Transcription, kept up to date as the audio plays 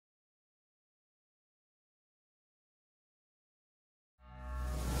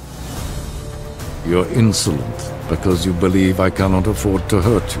You're insolent because you believe I cannot afford to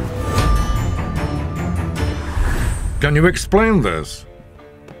hurt you. Can you explain this?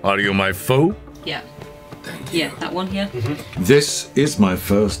 Are you my foe? Yeah. Yeah, that one here. This is my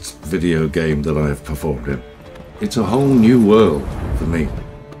first video game that I have performed in. It's a whole new world for me.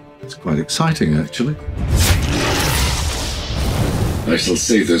 It's quite exciting, actually. I shall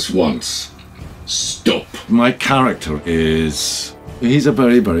say this once. Stop. My character is... He's a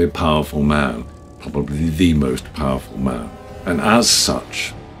very, very powerful man. Probably the most powerful man. And as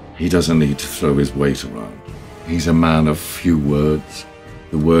such, he doesn't need to throw his weight around. He's a man of few words.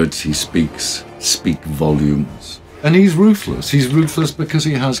 The words he speaks speak volumes. And he's ruthless. He's ruthless because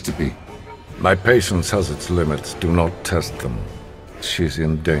he has to be. My patience has its limits. Do not test them. She's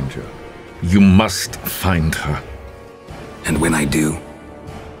in danger. You must find her. And when I do,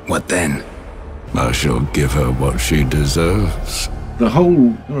 what then? I shall give her what she deserves. The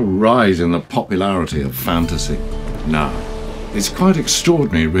whole rise in the popularity of fantasy now is quite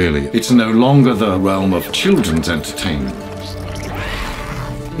extraordinary, really. It's no longer the realm of children's entertainment.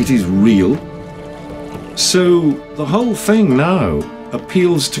 It is real. So the whole thing now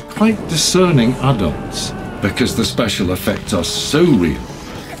appeals to quite discerning adults because the special effects are so real.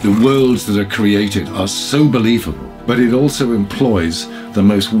 The worlds that are created are so believable, but it also employs the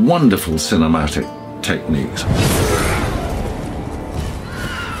most wonderful cinematic techniques.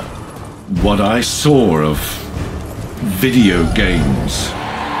 What I saw of video games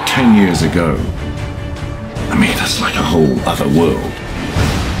 10 years ago, I mean, that's like a whole other world.